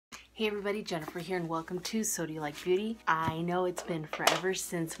Hey everybody, Jennifer here and welcome to So Do You Like Beauty. I know it's been forever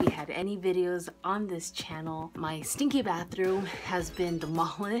since we had any videos on this channel. My stinky bathroom has been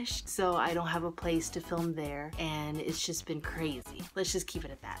demolished, so I don't have a place to film there and it's just been crazy. Let's just keep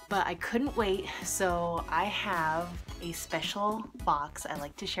it at that. But I couldn't wait, so I have a special box I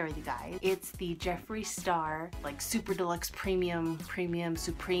like to share with you guys. It's the Jeffree Star, like super deluxe premium,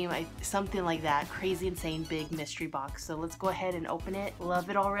 supreme, something like that. Crazy, insane, big mystery box. So let's go ahead and open it. Love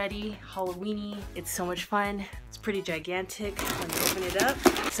it already. Halloweeny. It's so much fun. It's pretty gigantic. Let me open it up.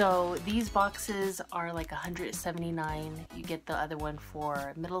 So these boxes are like $179. You get the other one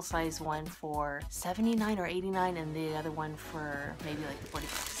for middle-sized one for $79 or $89, and the other one for maybe like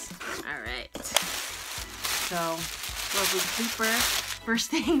 $40. All right. So lovely paper. First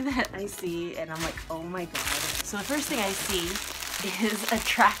thing that I see, and I'm like, oh my god. So the first thing I see is a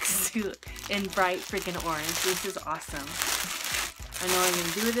tracksuit in bright freaking orange. This is awesome. I know what I'm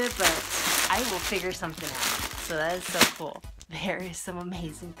gonna do with it, but I will figure something out. So that is so cool. There is some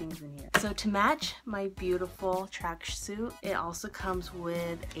amazing things in here. So to match my beautiful tracksuit, it also comes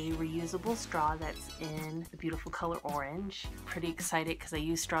with a reusable straw that's in the beautiful color orange. Pretty excited because I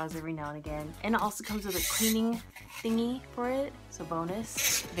use straws every now and again. And it also comes with a cleaning thingy for it, so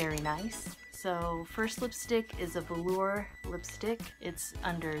bonus. Very nice. So first lipstick is a velour lipstick. It's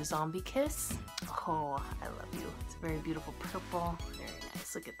under Zombie Kiss. Oh, I love you. It's a very beautiful purple. Very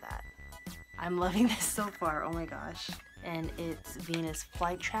nice. Look at that. I'm loving this so far. Oh my gosh. And it's Venus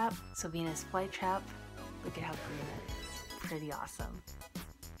Flytrap. So Venus Flytrap, look at how green that is. Pretty awesome.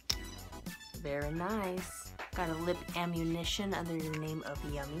 Very nice. Got a lip ammunition under the name of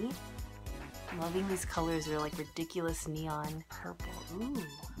Yummy. I'm loving these colors. They're like ridiculous neon purple. Ooh,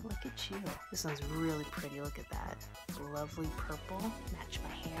 look at you. This one's really pretty. Look at that. Lovely purple. Match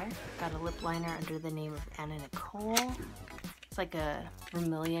my hair. Got a lip liner under the name of Anna Nicole. It's like a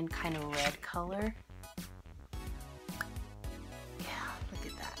vermilion kind of red color. Yeah, look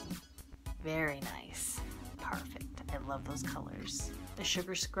at that. Very nice. Perfect. I love those colors. A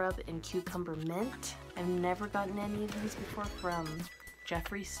sugar scrub in cucumber mint. I've never gotten any of these before from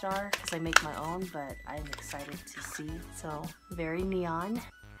Jeffree Star because I make my own, but I'm excited to see. So very neon.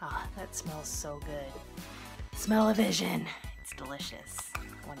 Ah, that smells so good. Smell-o-vision. It's delicious.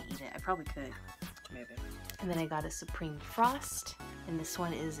 I want to eat it. I probably could. Maybe. And then I got a Supreme Frost, and this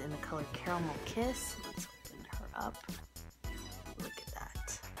one is in the color Caramel Kiss. Let's open her up. Look at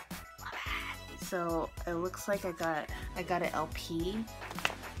that. Love it. So it looks like I got an LP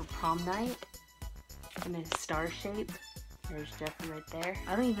for prom night in a star shape. There's Jeffree right there.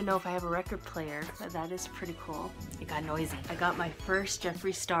 I don't even know if I have a record player, but that is pretty cool. It got noisy. I got my first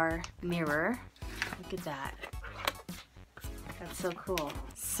Jeffree Star mirror. Look at that. That's so cool.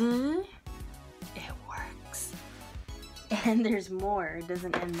 See? It works. And there's more. It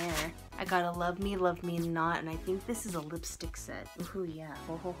doesn't end there. I got a Love Me Not, and I think this is a lipstick set. Ooh, yeah.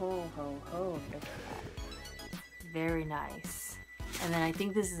 Ho, ho, ho, ho, ho. Look at that. Very nice. And then I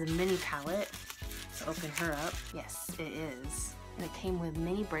think this is a mini palette. Open her up. Yes, it is. And it came with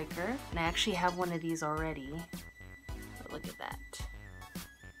mini breaker, and I actually have one of these already. But look at that.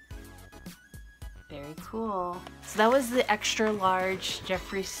 Very cool. So that was the extra large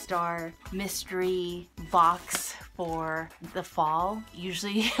Jeffree Star mystery box for the fall.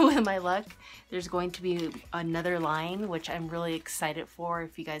 Usually with my luck, there's going to be another line, which I'm really excited for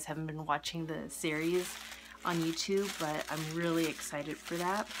if you guys haven't been watching the series on YouTube, but I'm really excited for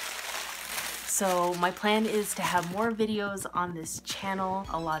that. So my plan is to have more videos on this channel,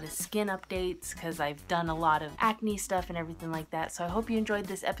 a lot of skin updates because I've done a lot of acne stuff and everything like that. So I hope you enjoyed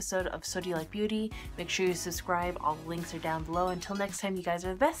this episode of So Do You Like Beauty. Make sure you subscribe. All the links are down below. Until next time, you guys are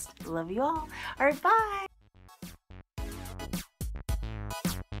the best. Love you all. All right, bye.